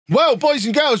Well, boys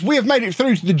and girls, we have made it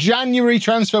through to the January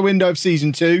transfer window of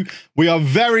Season 2. We are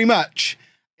very much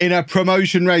in a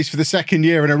promotion race for the second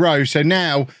year in a row. So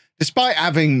now, despite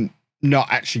having not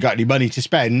actually got any money to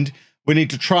spend, we need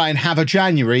to try and have a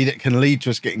January that can lead to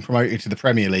us getting promoted to the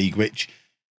Premier League, which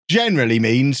generally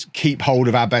means keep hold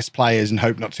of our best players and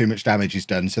hope not too much damage is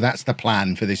done. So that's the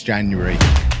plan for this January.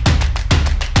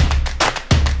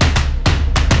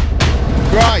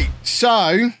 Right,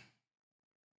 so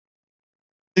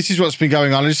this is what's been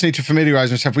going on. I just need to familiarise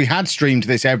myself. We had streamed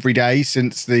this every day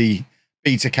since the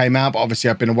beta came out, but obviously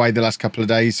I've been away the last couple of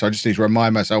days, so I just need to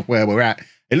remind myself where we're at.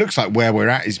 It looks like where we're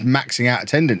at is maxing out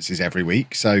attendances every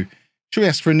week, so should we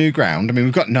ask for a new ground? I mean,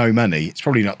 we've got no money. It's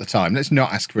probably not the time. Let's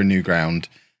not ask for a new ground.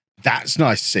 That's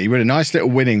nice to see. We're in a nice little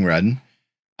winning run.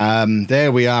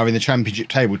 There we are in the Championship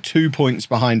table, 2 points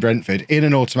behind Brentford in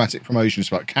an automatic promotion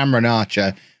spot. Cameron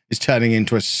Archer is turning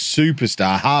into a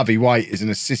superstar. Harvey White is an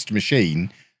assist machine.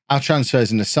 Our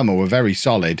transfers in the summer were very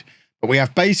solid, but we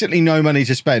have basically no money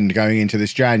to spend going into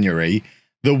this January.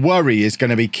 The worry is going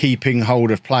to be keeping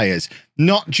hold of players,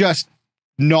 not just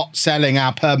not selling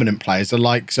our permanent players, the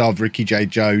likes of Ricky J.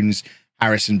 Jones,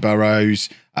 Harrison Burrows,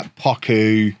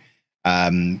 Poku.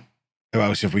 Who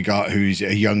else have we got who's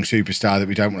a young superstar that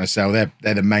we don't want to sell? They're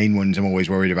the main ones I'm always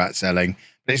worried about selling.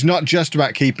 But it's not just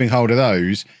about keeping hold of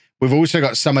those. We've also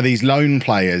got some of these loan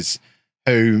players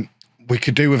who we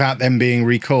could do without them being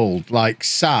recalled, like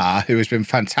Sarr, who has been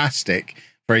fantastic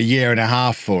for a year and a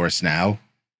half for us now.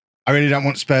 I really don't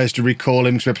want Spurs to recall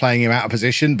him because we're playing him out of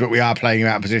position, but we are playing him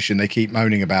out of position. They keep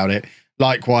moaning about it.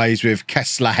 Likewise with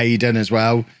Kessler Hayden as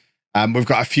well. We've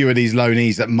got a few of these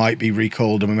loanees that might be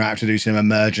recalled and we might have to do some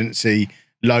emergency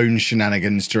loan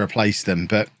shenanigans to replace them.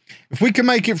 But if we can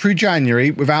make it through January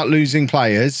without losing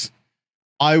players,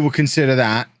 I will consider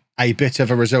that a bit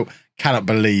of a result. Cannot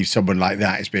believe someone like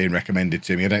that is being recommended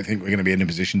to me. I don't think we're going to be in a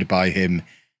position to buy him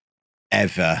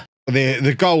ever.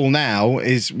 The goal now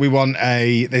is we want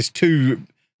there's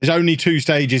only 2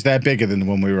 stages there bigger than the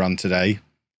one we were on today.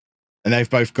 And they've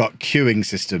both got queuing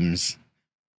systems.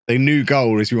 The new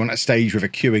goal is we want a stage with a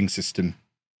queuing system.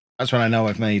 That's when I know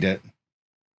I've made it.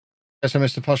 Yes, I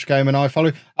missed the Posh game and I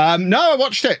follow. No, I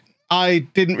watched it. I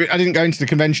didn't go into the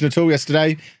convention at all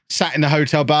yesterday. Sat in the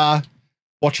hotel bar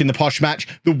watching the Posh match.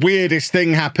 The weirdest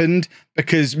thing happened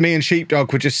because me and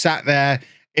Sheepdog were just sat there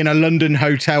in a London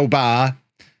hotel bar,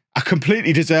 a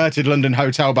completely deserted London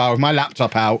hotel bar with my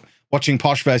laptop out, watching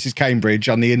Posh versus Cambridge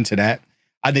on the internet.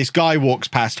 And this guy walks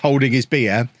past holding his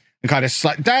beer and kind of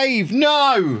like, Dave,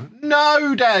 no,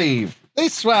 Dave,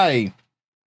 this way.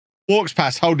 Walks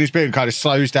past, holding his beer and kind of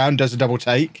slows down, does a double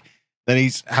take. Then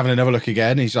he's having another look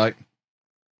again. He's like,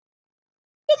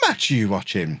 what match are you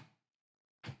watching?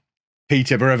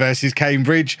 Peterborough versus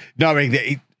Cambridge, knowing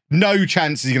that no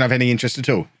chance he's going to have any interest at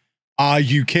all. Are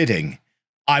you kidding?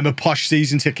 I'm a Posh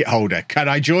season ticket holder. Can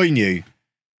I join you?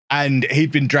 And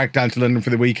he'd been dragged down to London for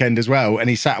the weekend as well. And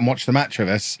he sat and watched the match with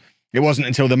us. It wasn't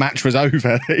until the match was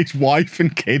over that his wife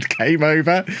and kid came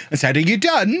over and said, are you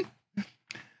done?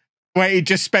 Where he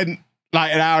just spent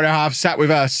like an hour and a half sat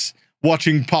with us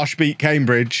watching Posh beat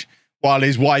Cambridge while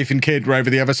his wife and kid were over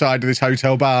the other side of this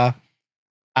hotel bar.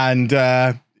 And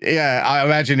yeah, I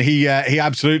imagine he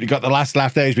absolutely got the last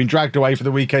laugh there. He's been dragged away for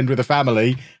the weekend with the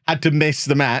family, had to miss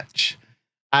the match,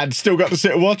 and still got to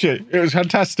sit and watch it. It was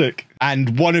fantastic.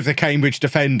 And one of the Cambridge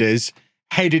defenders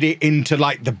headed it into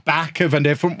like the back of a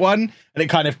different one, and it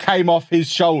kind of came off his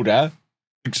shoulder.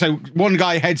 So one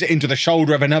guy heads it into the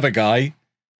shoulder of another guy,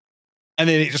 and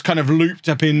then it just kind of looped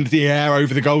up in the air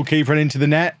over the goalkeeper and into the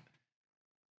net.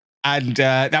 And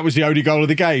that was the only goal of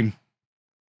the game.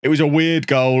 It was a weird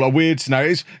goal, a weird scenario.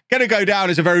 It's going to go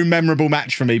down as a very memorable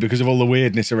match for me because of all the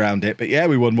weirdness around it. But yeah,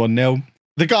 we won 1-0.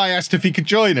 The guy asked if he could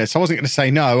join us. I wasn't going to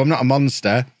say no. I'm not a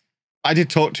monster. I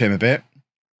did talk to him a bit.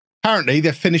 Apparently,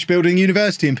 they've finished building a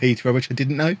university in Peterborough, which I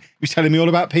didn't know. He was telling me all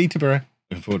about Peterborough.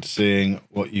 Looking forward to seeing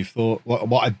what you thought,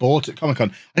 what I bought at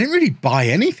Comic-Con. I didn't really buy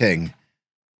anything.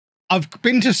 I've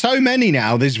been to so many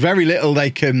now. There's very little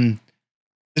they can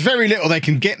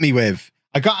get me with.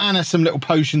 I got Anna some little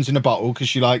potions in a bottle because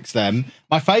she likes them.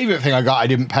 My favourite thing I got I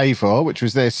didn't pay for, which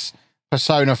was this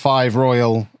Persona 5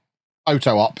 Royal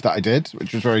photo op that I did,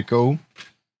 which was very cool.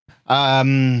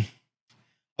 I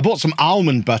bought some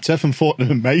almond butter from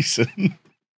Fortnum & Mason.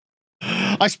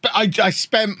 I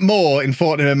spent more in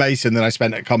Fortnum & Mason than I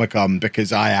spent at Comic-Con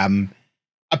because I am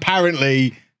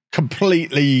apparently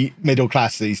completely middle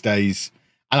class these days.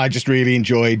 And I just really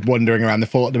enjoyed wandering around the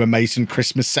Fortnum & Mason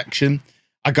Christmas section.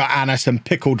 I got Anna some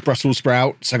pickled Brussels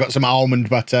sprouts. I got some almond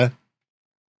butter.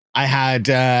 I had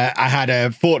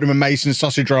a Fortnum & Mason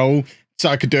sausage roll, so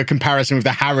I could do a comparison with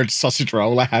the Harrods sausage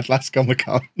roll I had last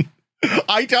Comic-Con.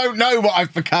 I don't know what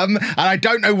I've become, and I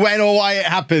don't know when or why it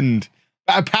happened.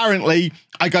 But apparently,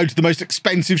 I go to the most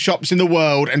expensive shops in the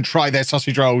world and try their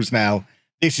sausage rolls now.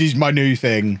 This is my new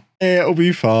thing. It'll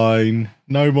be fine.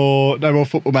 No more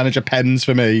Football Manager pens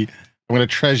for me. I'm going to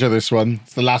treasure this one.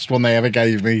 It's the last one they ever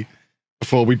gave me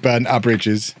before we burnt our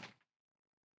bridges.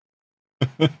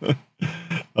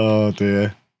 Oh,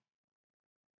 dear.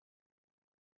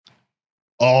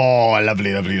 Oh,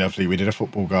 lovely, lovely, lovely. We did a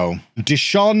football goal.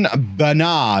 Deshaun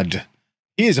Bernard.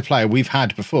 He is a player we've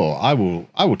had before. I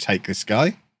will take this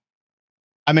guy.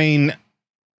 I mean,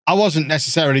 I wasn't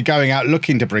necessarily going out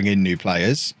looking to bring in new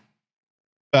players,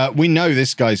 but we know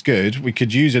this guy's good. We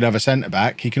could use another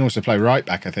centre-back. He can also play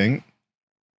right-back, I think.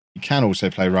 He can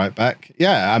also play right-back.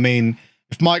 Yeah, I mean,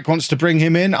 if Mike wants to bring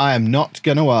him in, I am not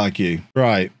going to argue.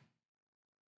 Right.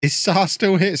 Is Sarr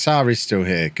still here? Sarr is still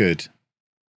here. Good.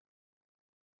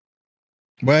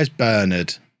 Where's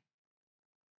Bernard?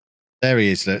 There he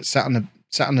is. Look, sat on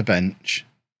the bench.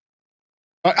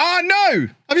 Right. Oh, no!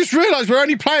 I've just realised we're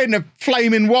only playing the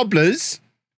Flaming Wobblers.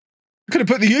 I could have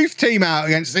put the youth team out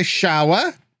against this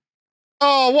shower.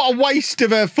 Oh, what a waste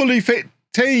of a fully fit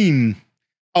team.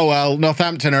 Oh, well,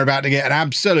 Northampton are about to get an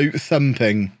absolute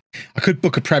thumping. I could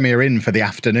book a Premier Inn for the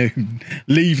afternoon.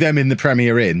 Leave them in the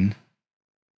Premier Inn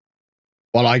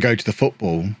while I go to the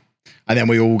football. And then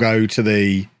we all go to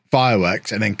the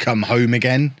fireworks and then come home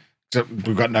again. So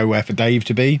we've got nowhere for Dave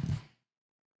to be.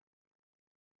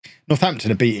 Northampton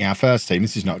are beating our first team.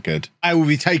 This is not good. I will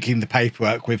be taking the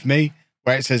paperwork with me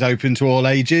where it says open to all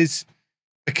ages,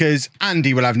 because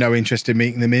Andy will have no interest in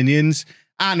meeting the minions.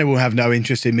 Anna will have no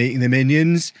interest in meeting the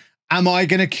minions. Am I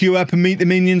going to queue up and meet the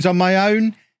minions on my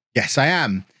own? Yes, I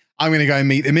am. I'm going to go and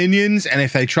meet the minions, and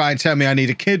if they try and tell me I need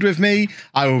a kid with me,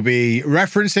 I will be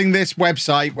referencing this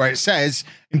website where it says,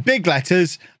 in big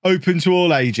letters, open to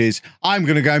all ages. I'm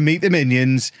going to go and meet the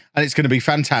minions, and it's going to be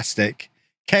fantastic.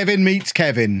 Kevin meets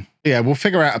Kevin. Yeah, we'll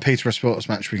figure out a Peterborough sports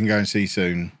match we can go and see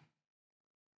soon.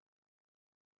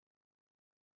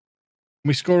 Can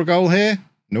we score a goal here?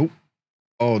 Nope.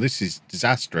 Oh, this is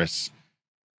disastrous.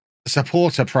 The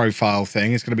supporter profile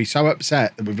thing is going to be so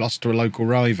upset that we've lost to a local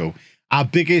rival. Our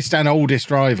biggest and oldest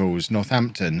rivals,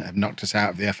 Northampton, have knocked us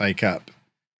out of the FA Cup.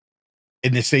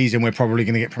 In this season, we're probably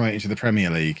going to get promoted to the Premier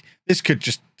League. This could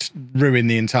just ruin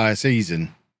the entire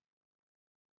season.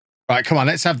 Right, come on,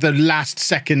 let's have the last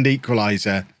second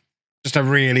equaliser. Just to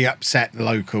really upset the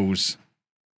locals.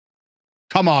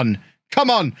 Come on.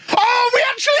 Come on. Oh, we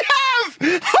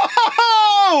actually have!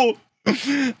 Oh!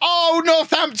 Oh,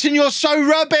 Northampton, you're so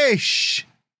rubbish.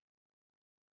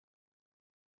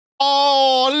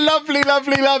 Oh, lovely,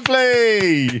 lovely,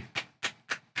 lovely.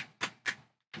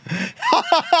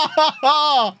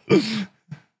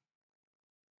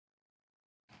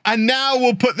 And now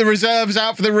we'll put the reserves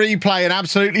out for the replay and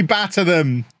absolutely batter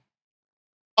them.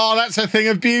 Oh, that's a thing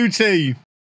of beauty.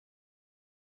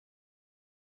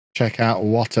 Check out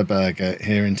Whataburger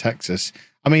here in Texas.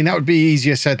 I mean, that would be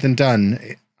easier said than done.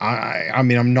 I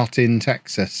mean, I'm not in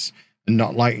Texas and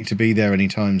not likely to be there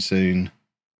anytime soon.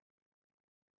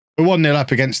 We're 1-0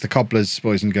 up against the Cobblers,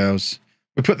 boys and girls.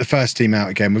 We put the first team out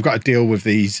again. We've got to deal with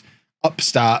these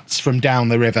upstarts from down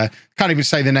the river. Can't even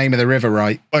say the name of the river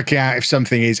right. Working out if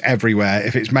something is everywhere.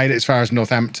 If it's made it as far as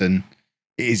Northampton,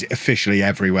 it is officially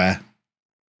everywhere.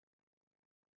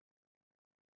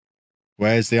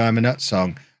 Where's the I'm a Nut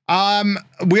song?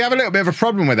 We have a little bit of a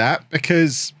problem with that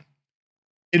because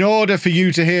in order for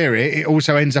you to hear it, it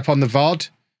also ends up on the VOD.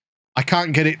 I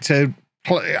can't get it to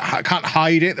play. I can't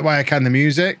hide it the way I can the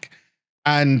music.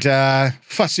 And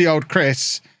fussy old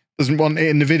Chris doesn't want it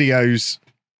in the videos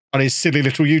on his silly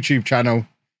little YouTube channel.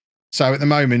 So at the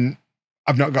moment,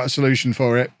 I've not got a solution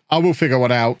for it. I will figure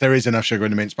one out. There is enough sugar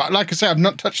in the mints. But like I say, I've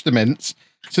not touched the mints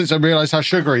since I realised how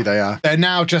sugary they are. They're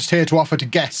now just here to offer to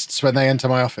guests when they enter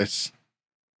my office.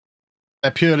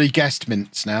 They're purely guest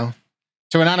mints now.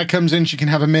 So when Anna comes in, she can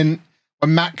have a mint.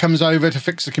 When Matt comes over to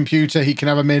fix the computer, he can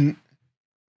have a mint.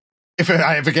 If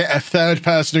I ever get a third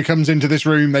person who comes into this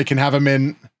room, they can have a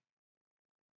mint.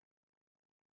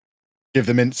 Give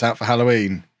the mints out for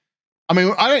Halloween. I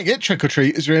mean, I don't get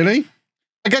trick-or-treaters, really.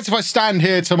 I guess if I stand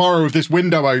here tomorrow with this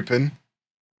window open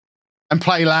and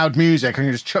play loud music, I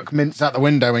can just chuck mints out the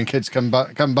window when kids come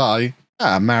by.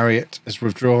 Ah, Marriott has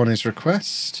withdrawn his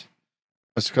request.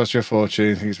 What's it cost you a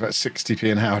fortune? I think it's about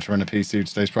 60p an hour to run a PC with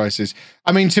today's prices.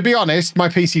 I mean, to be honest, my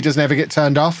PC doesn't ever get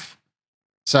turned off.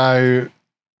 So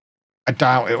I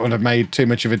doubt it would have made too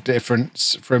much of a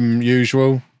difference from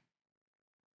usual.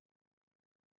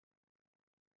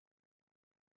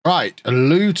 Right,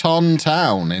 Luton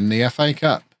Town in the FA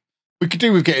Cup. We could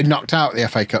do with getting knocked out of the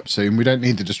FA Cup soon. We don't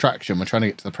need the distraction. We're trying to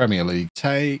get to the Premier League.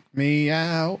 Take me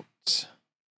out.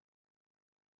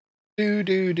 Do,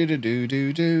 do, do, do, do,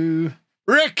 do, do.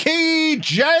 Ricky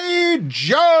J.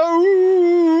 Jones.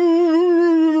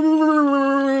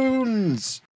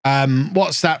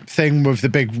 What's that thing with the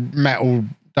big metal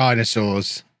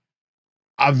dinosaurs?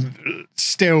 I'm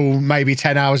still maybe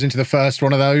 10 hours into the first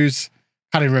one of those.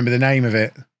 Can't even remember the name of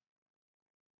it.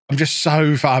 I'm just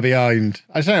so far behind.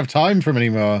 I just don't have time for them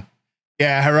anymore.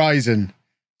 Yeah, Horizon.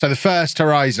 So the first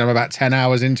Horizon I'm about 10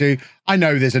 hours into. I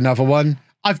know there's another one.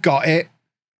 I've got it.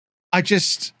 I've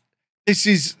got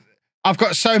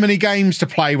so many games to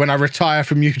play when I retire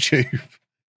from YouTube.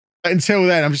 But until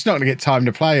then, I'm just not going to get time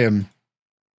to play them.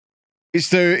 It's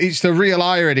the real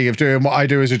irony of doing what I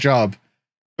do as a job.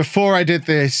 Before I did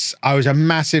this, I was a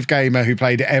massive gamer who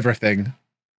played everything.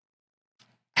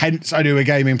 Hence, I do a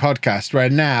gaming podcast where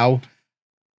now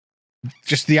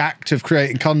just the act of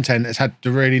creating content has had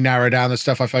to really narrow down the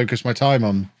stuff I focus my time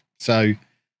on. So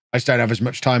I just don't have as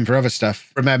much time for other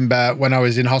stuff. Remember when I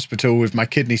was in hospital with my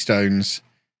kidney stones,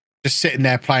 just sitting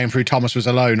there playing through Thomas Was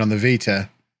Alone on the Vita.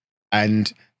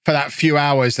 And for that few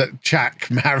hours that Jack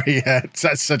Marriott,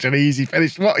 that's such an easy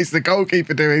finish. What is the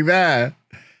goalkeeper doing there?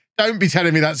 Don't be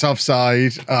telling me that's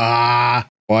offside. Why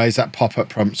is that pop-up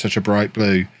prompt such a bright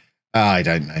blue? I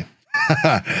don't know.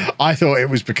 I thought it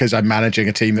was because I'm managing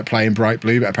a team that play in bright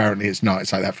blue, but apparently it's not.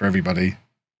 It's like that for everybody.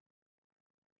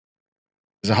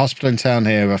 There's a hospital in town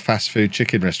here with a fast food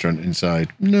chicken restaurant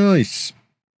inside. Nice.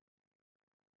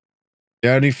 The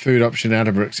only food option out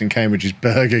of Brooks in Cambridge is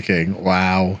Burger King.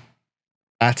 Wow.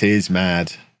 That is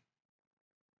mad.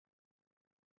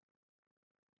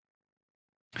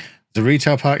 There's a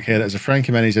retail park here. There's a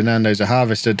Frankie Manny's, a Nando's, a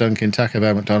Harvester, Dunkin', Taco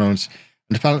Bell, McDonald's,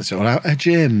 and to balance it all out, a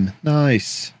gym.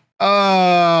 Nice.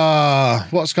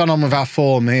 What's gone on with our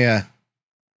form here?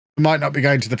 We might not be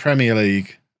going to the Premier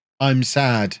League. I'm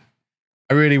sad.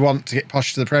 I really want to get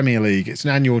Posh to the Premier League. It's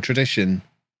an annual tradition.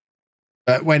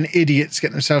 But when idiots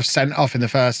get themselves sent off in the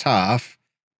first half,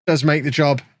 it does make the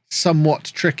job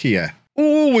somewhat trickier.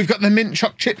 Oh, we've got the mint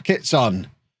choc chip kits on.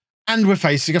 And we're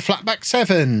facing a flatback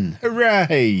 7.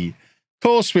 Hooray. Of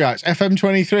course we are. It's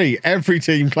FM23. Every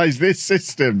team plays this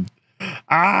system.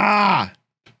 Why?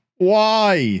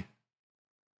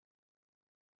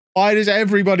 Why does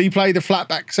everybody play the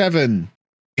flatback 7?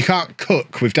 You can't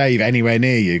cook with Dave anywhere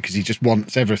near you because he just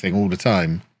wants everything all the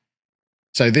time.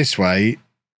 So this way,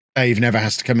 Dave never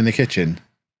has to come in the kitchen,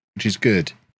 which is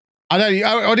good.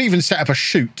 I'd even set up a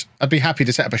shoot. I'd be happy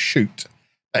to set up a shoot.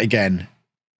 But again,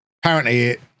 apparently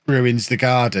it ruins the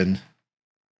garden.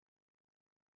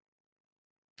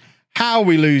 How are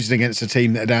we losing against a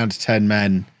team that are down to 10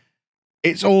 men?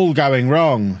 It's all going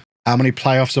wrong. How many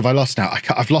playoffs have I lost now?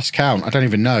 I've lost count. I don't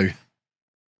even know.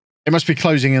 It must be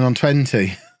closing in on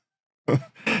 20,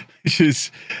 which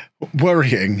is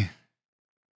worrying.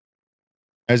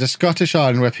 There's a Scottish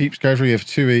island where peeps go every year for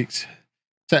 2 weeks.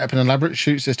 Set up an elaborate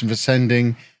shoot system for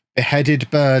sending beheaded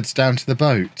birds down to the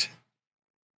boat.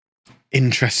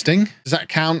 Interesting. Does that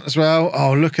count as well?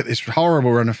 Oh, look at this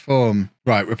horrible run of form.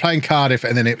 Right, we're playing Cardiff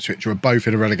and then Ipswich, who are both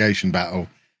in a relegation battle.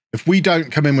 If we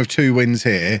don't come in with 2 wins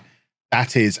here,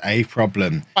 that is a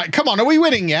problem. Right, come on, are we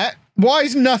winning yet? Why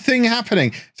is nothing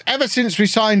happening? Ever since we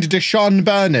signed Deshaun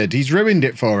Bernard, he's ruined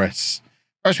it for us.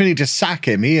 First, we need to sack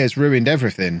him. He has ruined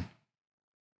everything.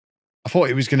 I thought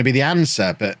he was going to be the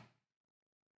answer, but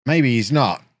maybe he's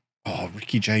not. Oh,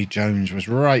 Ricky J. Jones was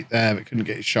right there, but couldn't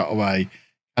get his shot away.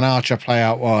 Can Archer play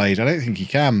out wide? I don't think he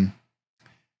can.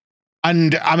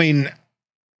 And, I mean,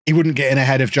 he wouldn't get in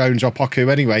ahead of Jones or Poku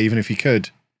anyway, even if he could.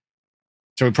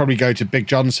 So we'd probably go to Big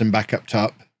Johnson back up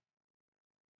top.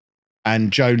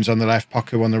 And Jones on the left,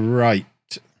 Poku on the right.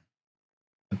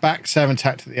 The back 7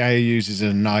 tactic that the AU uses is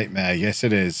a nightmare. Yes,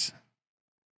 it is.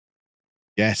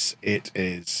 Yes, it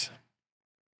is.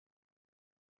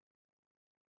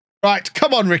 Right,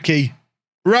 come on, Ricky.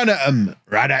 Run at them.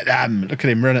 Run at them. Look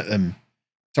at him run at them.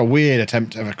 It's a weird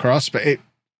attempt of a cross, but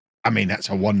that's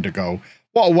a wonder goal.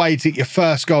 What a way to get your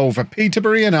first goal for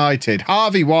Peterborough United.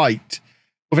 Harvey White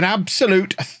with an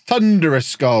absolute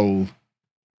thunderous goal.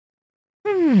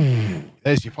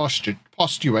 There's your posture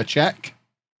check.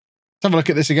 Let's have a look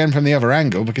at this again from the other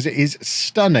angle because it is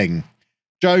stunning.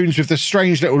 Jones with the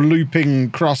strange little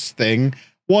looping cross thing.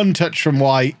 One touch from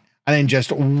White and then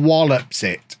just wallops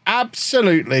it.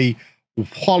 Absolutely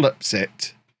wallops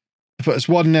it. Put us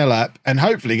 1-0 up and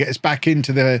hopefully get us back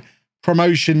into the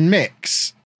promotion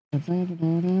mix.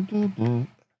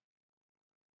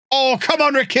 Oh, come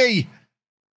on, Ricky.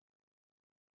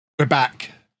 We're back.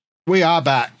 We are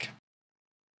back.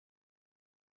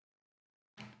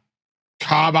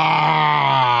 Come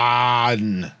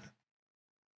on.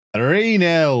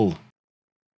 3-0.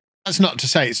 That's not to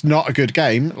say it's not a good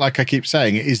game. Like I keep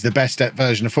saying, it is the best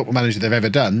version of Football Manager they've ever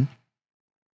done.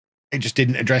 It just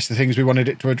didn't address the things we wanted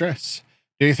it to address.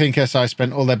 Do you think SI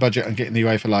spent all their budget on getting the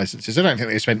UEFA licenses? I don't think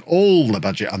they spent all the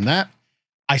budget on that.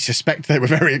 I suspect they were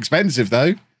very expensive,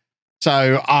 though.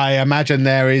 So I imagine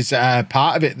there is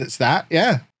part of it that's that,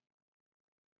 yeah.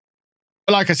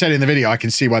 But like I said in the video, I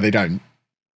can see why they don't.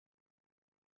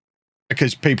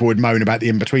 Because people would moan about the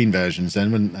in-between versions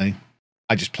then, wouldn't they?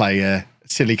 I just play a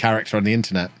silly character on the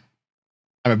internet.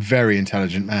 I'm a very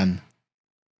intelligent man.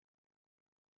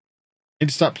 I need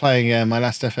to start playing. My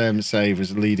last FM save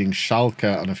was leading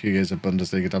Schalke on a few years of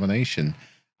Bundesliga domination.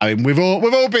 I mean, we've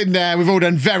all been there. We've all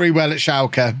done very well at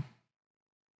Schalke.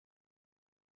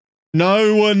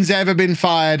 No one's ever been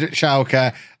fired at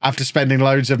Schalke after spending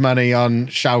loads of money on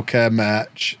Schalke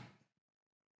merch.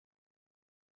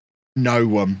 No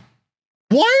one.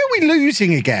 Why are we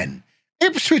losing again?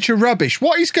 Ipswich are rubbish.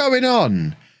 What is going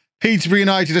on? Peterborough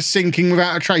United are sinking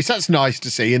without a trace. That's nice to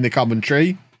see in the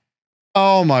commentary.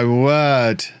 Oh, my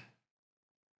word.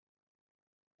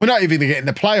 We're not even going to get in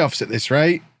the playoffs at this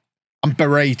rate. I'm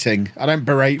berating. I don't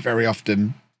berate very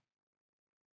often.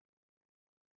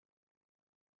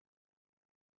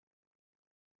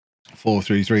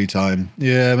 "4-3-3 time."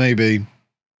 Yeah, maybe.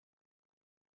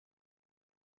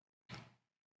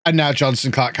 And now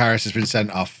Johnson Clark-Harris has been sent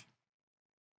off.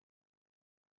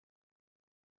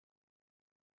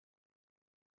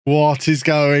 What is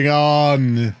going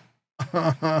on?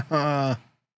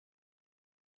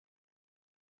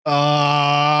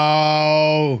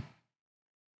 Oh.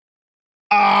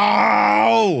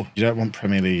 Oh. You don't want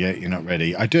Premier League yet, you're not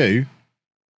ready. I do.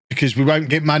 Because we won't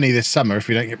get money this summer if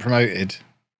we don't get promoted.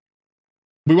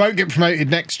 We won't get promoted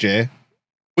next year.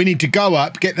 We need to go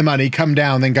up, get the money, come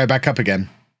down, then go back up again.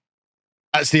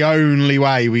 That's the only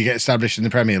way we get established in the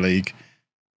Premier League.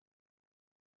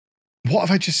 What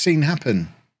have I just seen happen?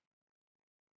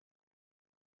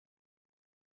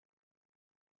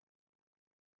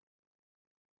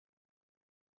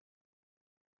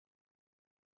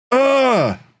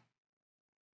 Ugh!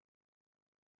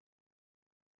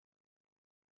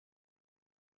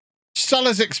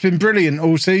 Solazic's been brilliant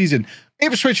all season.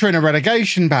 Ipswich are in a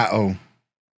relegation battle.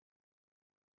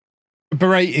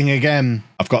 Berating again.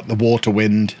 I've got the water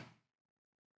wind.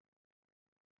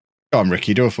 Go on,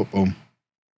 Ricky, do a football.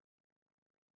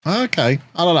 Okay,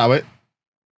 I'll allow it.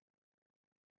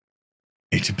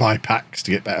 Need to buy packs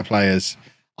to get better players.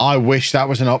 I wish that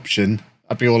was an option.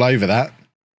 I'd be all over that.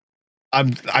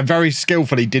 I very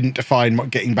skillfully didn't define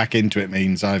what getting back into it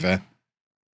means either.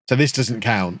 So this doesn't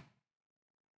count.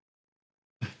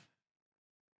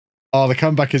 Oh, the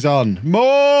comeback is on.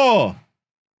 More!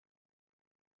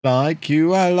 Like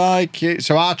you, I like you.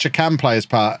 So Archer can play as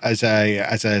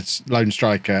a lone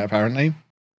striker, apparently.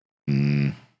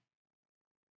 Oh,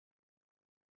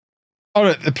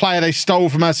 look, the player they stole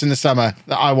from us in the summer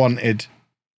that I wanted.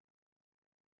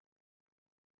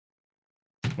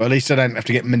 Well, at least I don't have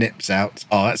to get my nips out.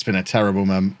 Oh, that's been a terrible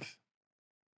month.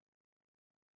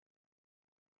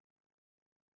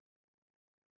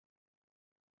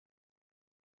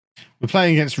 We're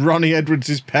playing against Ronnie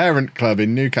Edwards' parent club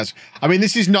in Newcastle. I mean,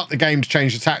 this is not the game to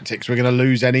change the tactics. We're going to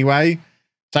lose anyway.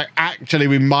 So actually,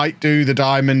 we might do the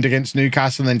diamond against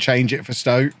Newcastle and then change it for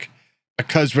Stoke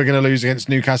because we're going to lose against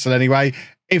Newcastle anyway.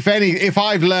 If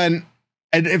I've learned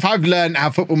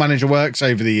how Football Manager works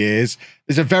over the years,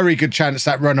 there's a very good chance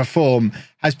that run of form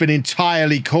has been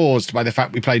entirely caused by the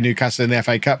fact we play Newcastle in the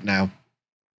FA Cup now.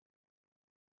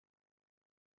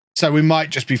 So we might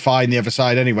just be fine the other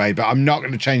side anyway, but I'm not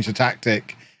going to change the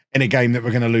tactic in a game that we're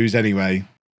going to lose anyway.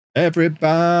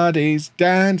 Everybody's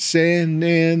dancing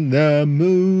in the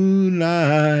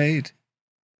moonlight.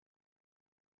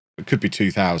 It could be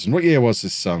 2000. What year was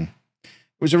this song? It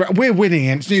was we're winning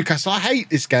against Newcastle. I hate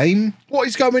this game. What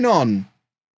is going on?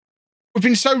 We've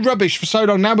been so rubbish for so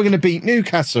long. Now we're going to beat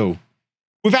Newcastle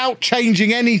without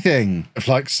changing anything. I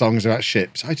like songs about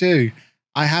ships. I do.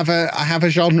 I have a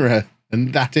genre.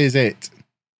 And that is it.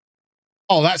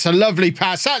 Oh, that's a lovely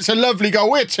pass. That's a lovely goal.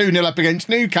 We're 2-0 up against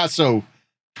Newcastle.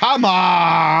 Come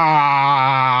on.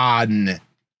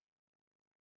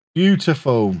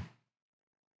 Beautiful.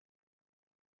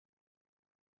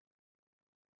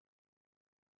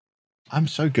 I'm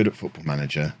so good at Football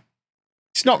Manager.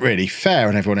 It's not really fair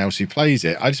on everyone else who plays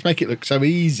it. I just make it look so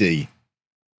easy.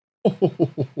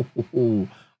 Oh,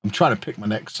 I'm trying to pick my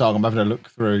next song. I'm having a look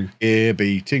through. We're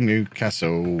beating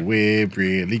Newcastle. We're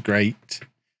really great.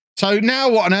 So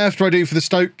now what on earth do I do for the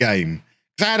Stoke game?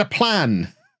 Because I had a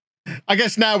plan. I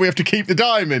guess now we have to keep the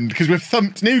diamond because we've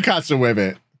thumped Newcastle with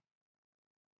it.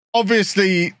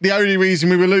 Obviously, the only reason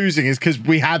we were losing is because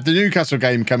we had the Newcastle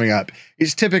game coming up.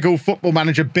 It's typical Football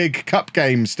Manager big cup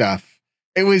game stuff.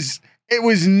 It was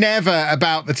never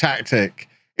about the tactic.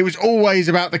 It was always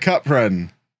about the cup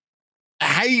run. I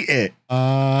hate it.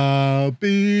 I'll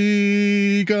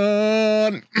be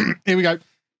gone. Here we go.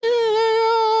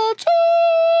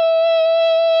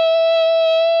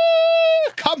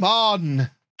 Come on.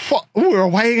 What? Ooh, we're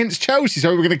away against Chelsea, so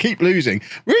we're going to keep losing.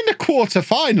 We're in the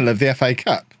quarter-final of the FA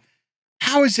Cup.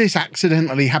 How has this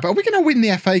accidentally happened? Are we going to win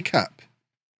the FA Cup?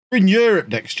 We're in Europe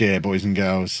next year, boys and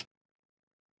girls.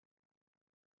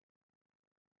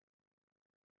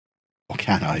 Or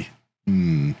can I?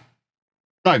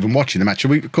 Not even watching the match.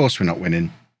 Of course we're not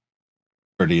winning.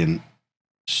 Brilliant.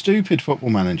 Stupid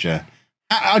Football Manager.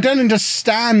 I don't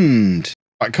understand.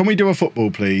 Right, can we do a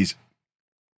football, please?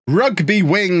 Rugby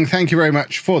Wing, thank you very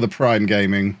much for the Prime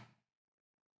Gaming.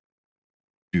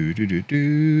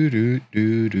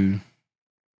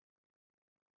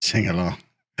 Sing along.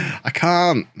 I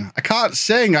can't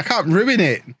sing. I can't ruin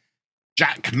it.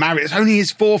 Jack Marriott. It's only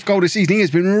his 4th goal this season. He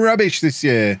has been rubbish this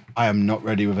year. I am not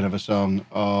ready with another song.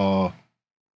 Oh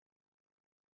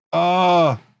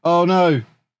no.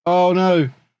 Oh no.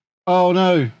 Oh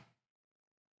no.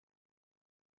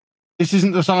 This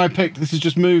isn't the song I picked. This has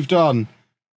just moved on.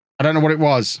 I don't know what it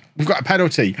was. We've got a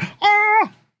penalty. Oh!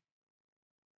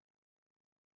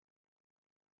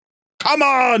 Come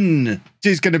on!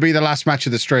 This is going to be the last match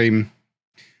of the stream.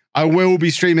 I will be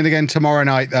streaming again tomorrow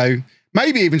night, though.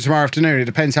 Maybe even tomorrow afternoon. It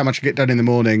depends how much I get done in the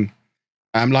morning.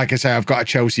 Like I say, I've got a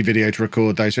Chelsea video to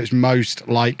record, though, so it's most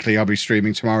likely I'll be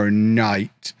streaming tomorrow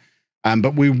night.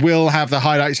 But we will have the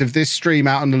highlights of this stream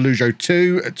out on LOLLUJO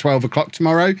 2 at 12 o'clock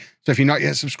tomorrow. So if you're not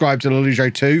yet subscribed to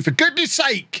LOLLUJO 2, for goodness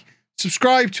sake,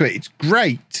 subscribe to it. It's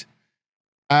great.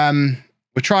 We're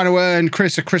trying to earn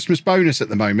Chris a Christmas bonus at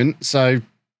the moment, so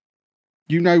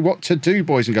you know what to do,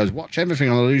 boys and girls. Watch everything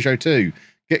on LOLLUJO 2.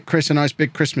 Get Chris a nice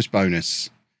big Christmas bonus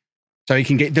so he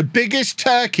can get the biggest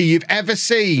turkey you've ever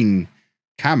seen.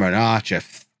 Cameron Archer,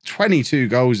 22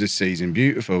 goals this season.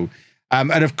 Beautiful.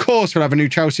 And of course, we'll have a new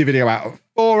Chelsea video out at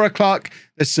 4 o'clock.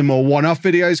 There's some more one-off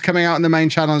videos coming out on the main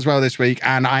channel as well this week.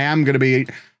 And I am going to be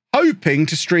hoping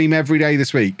to stream every day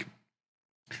this week.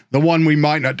 The one we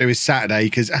might not do is Saturday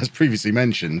because, as previously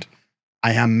mentioned,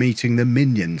 I am meeting the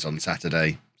Minions on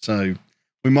Saturday. So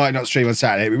we might not stream on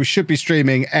Saturday, but we should be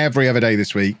streaming every other day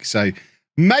this week. So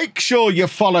make sure you're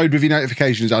followed with your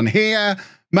notifications on here.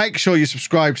 Make sure you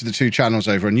subscribe to the 2 channels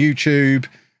over on YouTube.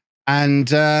 And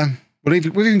we've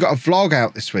even got a vlog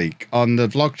out this week on the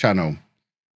vlog channel,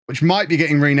 which might be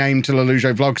getting renamed to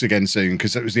LOLLUJO Vlogs again soon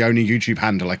because it was the only YouTube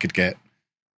handle I could get.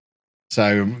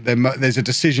 So there's a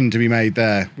decision to be made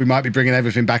there. We might be bringing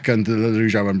everything back under the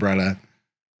LOLLUJO umbrella.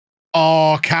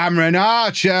 Oh, Cameron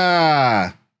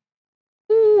Archer!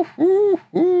 Ooh, ooh,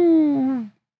 ooh.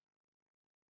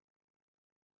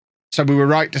 So we were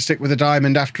right to stick with the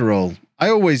diamond after all. I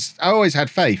always had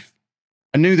faith.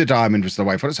 I knew the diamond was the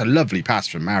way forward. It's a lovely pass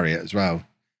from Marriott as well.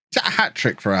 Is that a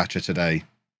hat-trick for Archer today?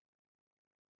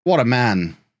 What a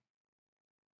man.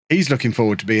 He's looking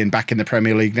forward to being back in the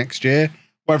Premier League next year,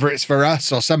 whether it's for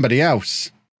us or somebody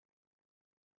else.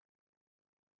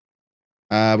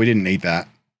 We didn't need that.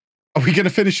 Are we going to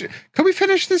finish it? Can we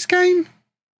finish this game?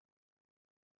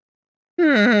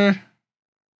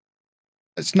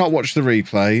 Let's not watch the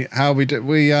replay. How we do?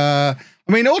 I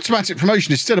mean, automatic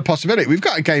promotion is still a possibility. We've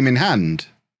got a game in hand.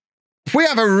 If we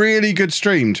have a really good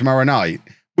stream tomorrow night,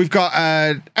 we've got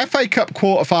a FA Cup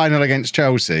quarter-final against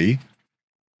Chelsea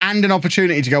and an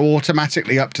opportunity to go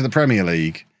automatically up to the Premier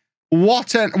League.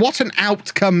 What an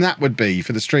outcome that would be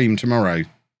for the stream tomorrow.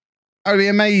 That would be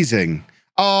amazing.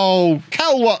 Oh,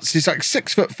 Cal Watts is like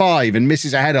 6'5" and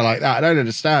misses a header like that. I don't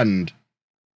understand.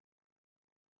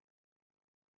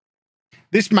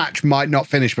 This match might not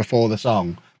finish before the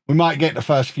song. We might get the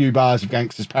first few bars of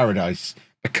Gangster's Paradise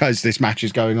because this match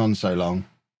is going on so long.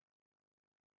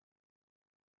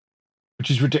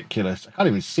 Which is ridiculous. I can't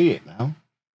even see it now.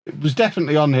 It was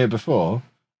definitely on here before.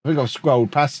 I think I've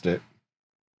scrolled past it.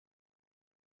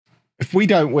 If we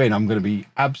don't win, I'm going to be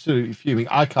absolutely fuming.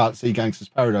 I can't see Gangster's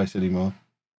Paradise anymore.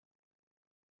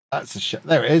 That's a shit.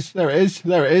 There it is. There it is.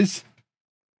 There it is.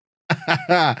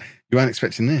 You weren't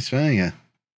expecting this, were you?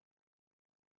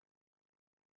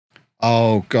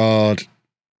 Oh, God.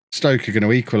 Stoke are going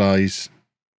to equalise.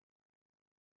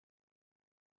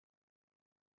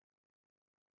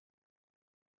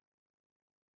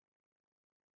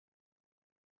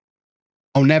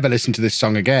 I'll never listen to this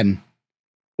song again.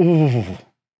 Oh.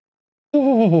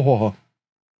 Oh.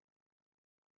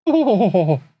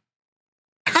 Oh.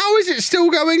 How is it still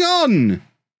going on?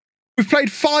 We've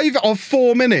played 5 of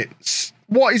 4 minutes.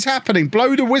 What is happening?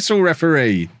 Blow the whistle,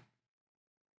 referee.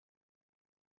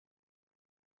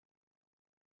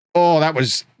 Oh, that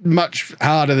was much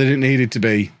harder than it needed to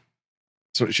be.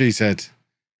 That's what she said.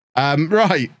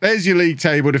 Right, there's your league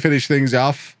table to finish things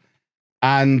off.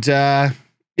 And yeah,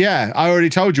 I already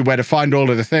told you where to find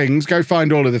all of the things. Go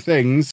find all of the things.